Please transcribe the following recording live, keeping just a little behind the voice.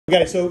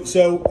Okay,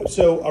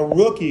 so a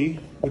rookie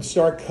would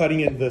start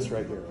cutting into this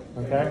right here.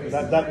 Okay,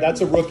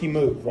 that's a rookie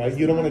move, right?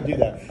 You don't want to do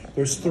that.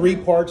 There's 3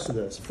 parts to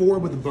this, 4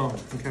 with the bone.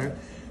 Okay,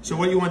 so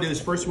what you want to do is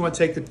first you want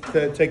to take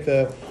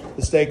the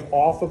steak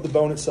off of the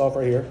bone itself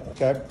right here.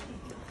 Okay,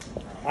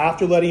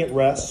 after letting it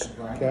rest.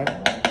 Okay,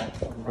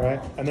 right,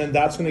 and then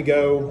that's going to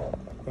go.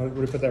 We're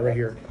going to put that right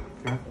here.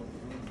 Okay,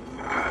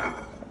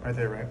 right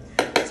there, right.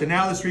 So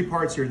now there's 3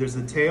 parts here. There's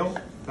the tail.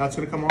 That's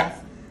going to come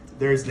off.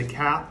 There's the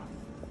cap.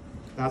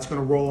 That's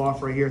going to roll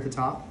off right here at the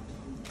top,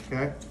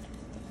 okay?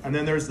 And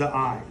then there's the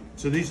eye.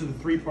 So these are the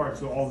 3 parts.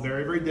 They're all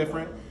very, very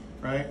different,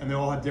 right? And they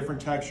all have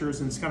different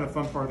textures, and it's kind of a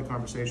fun part of the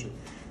conversation.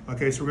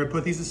 Okay, so we're going to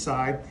put these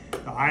aside.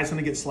 The eye is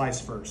going to get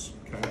sliced first,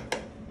 okay?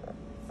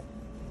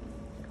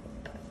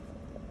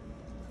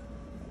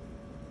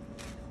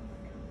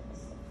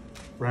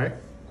 Right?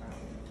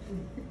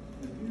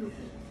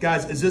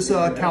 Guys, is this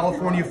a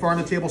California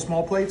farm to table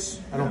small plates?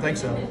 I don't think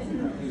so.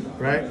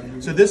 Right?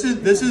 So this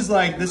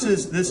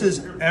is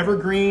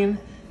evergreen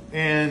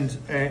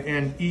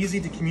and easy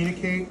to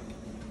communicate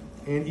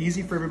and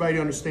easy for everybody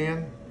to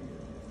understand.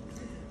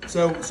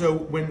 So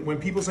when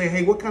people say,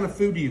 "Hey, what kind of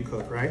food do you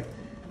cook?" Right?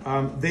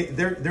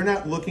 They're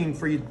not looking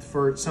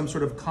for some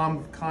sort of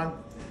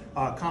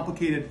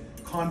complicated,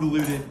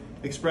 convoluted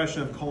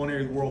expression of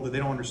culinary world that they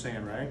don't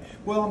understand, right?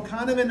 Well, I'm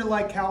kind of into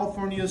like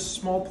California's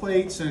small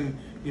plates and,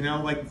 you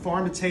know, like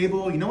farm to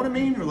table, you know what I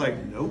mean? Or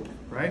like, nope,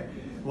 right?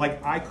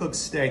 Like I cook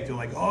steak, they're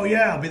like, oh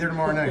yeah, I'll be there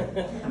tomorrow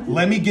night.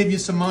 Let me give you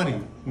some money,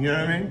 you know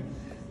what I mean?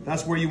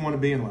 That's where you want to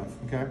be in life,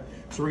 okay?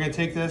 So we're gonna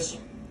take this,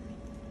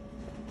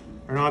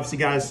 and obviously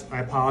guys, I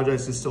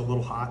apologize, it's still a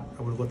little hot.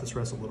 I would have let this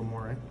rest a little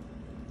more, right?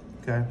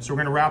 Okay, so we're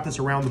gonna wrap this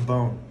around the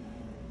bone.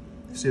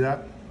 See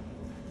that?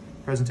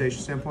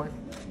 Presentation standpoint,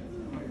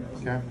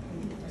 okay?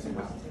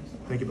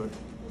 Thank you, bud.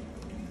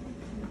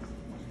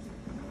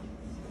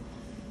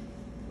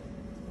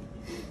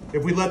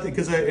 If we let,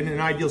 because in an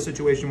ideal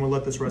situation, we'll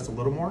let this rest a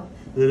little more,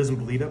 that it doesn't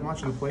bleed up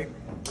much on the plate.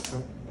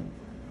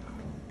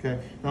 Okay.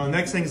 Now the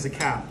next thing is the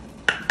cap.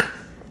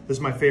 This is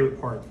my favorite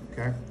part.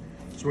 Okay.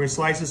 So we're gonna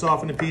slice this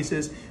off into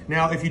pieces.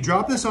 Now, if you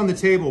drop this on the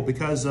table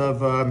because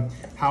of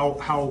how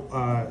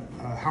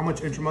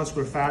much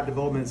intramuscular fat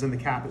development is in the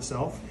cap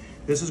itself,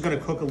 this is gonna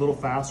cook a little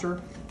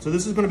faster. So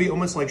this is gonna be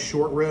almost like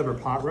short rib or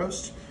pot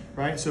roast,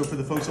 right? So for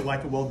the folks that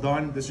like it well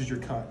done, this is your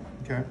cut.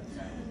 Okay.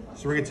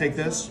 So we're gonna take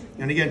this,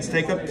 and again,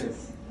 take up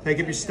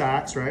your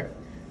stacks, right?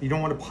 You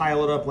don't want to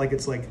pile it up like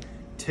it's like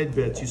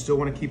tidbits. You still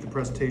want to keep the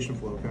presentation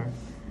flow, okay?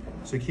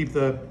 So keep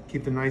the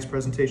nice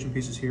presentation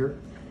pieces here.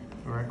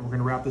 All right, and we're going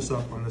to wrap this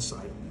up on this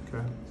side,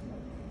 okay?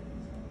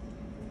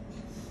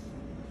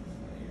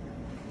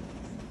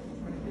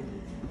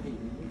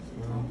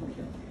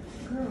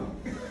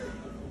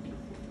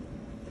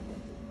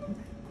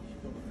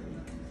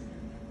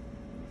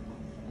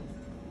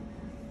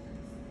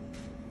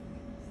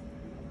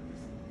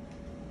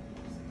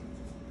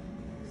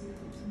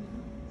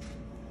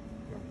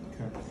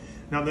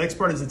 Now the next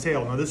part is the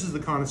tail. Now this is the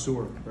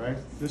connoisseur, right?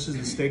 This is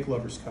the steak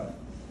lover's cut,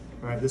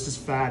 right? This is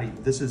fatty.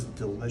 This is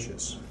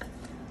delicious,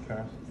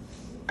 okay?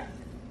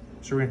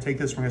 So we're gonna take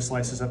this, we're gonna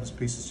slice this up as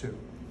pieces too,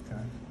 okay?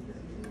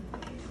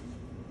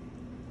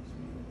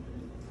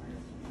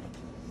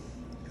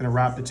 Gonna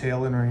wrap the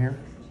tail in right here,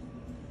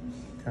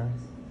 okay?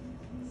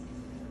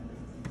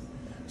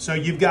 So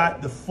you've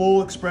got the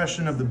full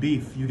expression of the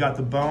beef. You got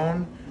the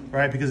bone,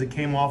 right? Because it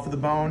came off of the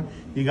bone.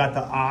 You got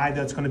the eye,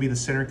 that's gonna be the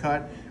center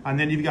cut. And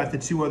then you've got the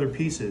 2 other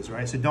pieces,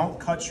 right? So don't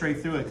cut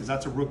straight through it because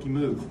that's a rookie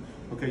move.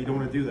 Okay, you don't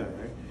want to do that,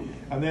 right?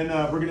 And then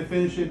we're going to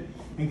finish it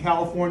in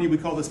California. We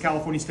call this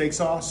California steak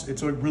sauce.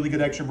 It's a really good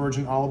extra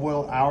virgin olive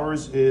oil.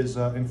 Ours is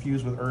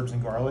infused with herbs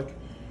and garlic,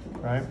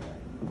 right?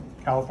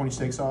 California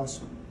steak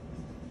sauce.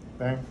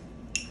 Okay.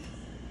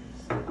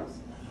 Then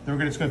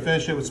we're just going to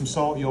finish it with some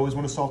salt. You always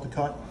want to salt the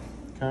cut,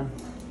 okay? And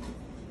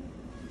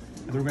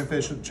then we're going to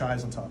finish it with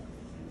chives on top.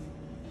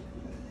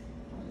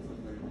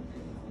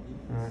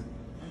 All right.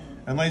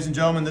 And ladies and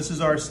gentlemen, this is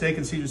our steak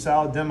and Caesar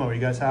salad demo. Are you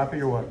guys happy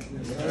or what?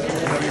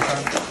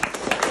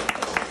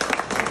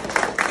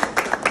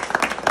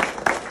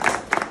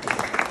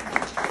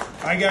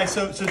 All right, guys,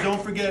 so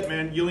don't forget,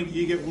 man,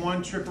 you get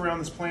one trip around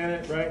this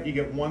planet, right? You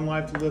get one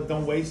life to live,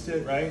 don't waste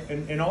it, right?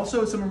 And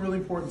also something really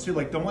important too,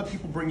 like don't let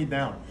people bring you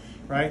down,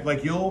 right?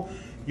 Like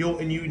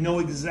and you know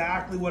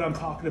exactly what I'm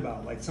talking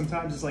about. Like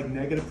sometimes it's like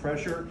negative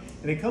pressure,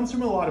 and it comes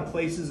from a lot of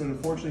places, and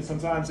unfortunately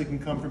sometimes it can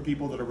come from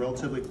people that are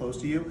relatively close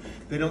to you.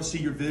 They don't see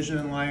your vision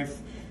in life.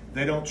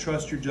 They don't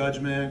trust your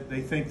judgment.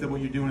 They think that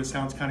what you're doing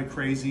sounds kind of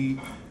crazy.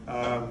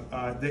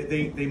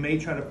 They may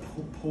try to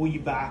pull you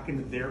back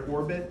into their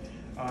orbit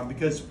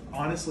because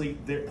honestly,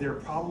 they're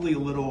probably a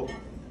little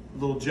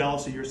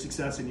jealous of your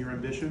success and your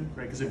ambition,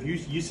 right? Because if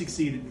you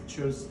succeed, it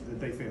shows that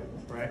they failed,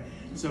 right?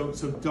 So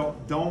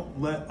don't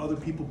let other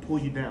people pull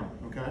you down,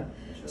 okay?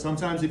 Sure.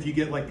 Sometimes if you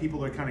get like people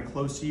that are kind of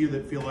close to you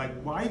that feel like,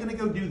 why are you gonna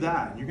go do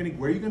that?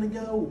 Where are you gonna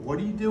go? What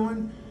are you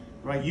doing?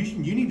 Right?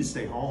 You need to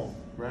stay home,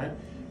 right?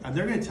 And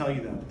they're gonna tell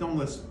you that, but don't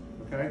listen,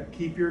 okay?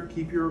 Keep your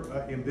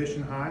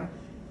ambition high,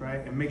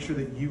 right? And make sure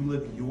that you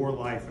live your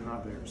life and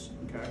not theirs,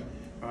 okay?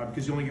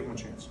 Because you only get one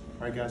chance.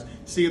 All right, guys.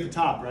 See you at the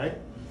top, right?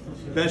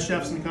 Best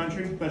chefs in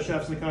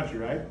the country,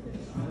 right?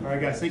 All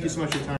right, guys. Thank you so much for your time.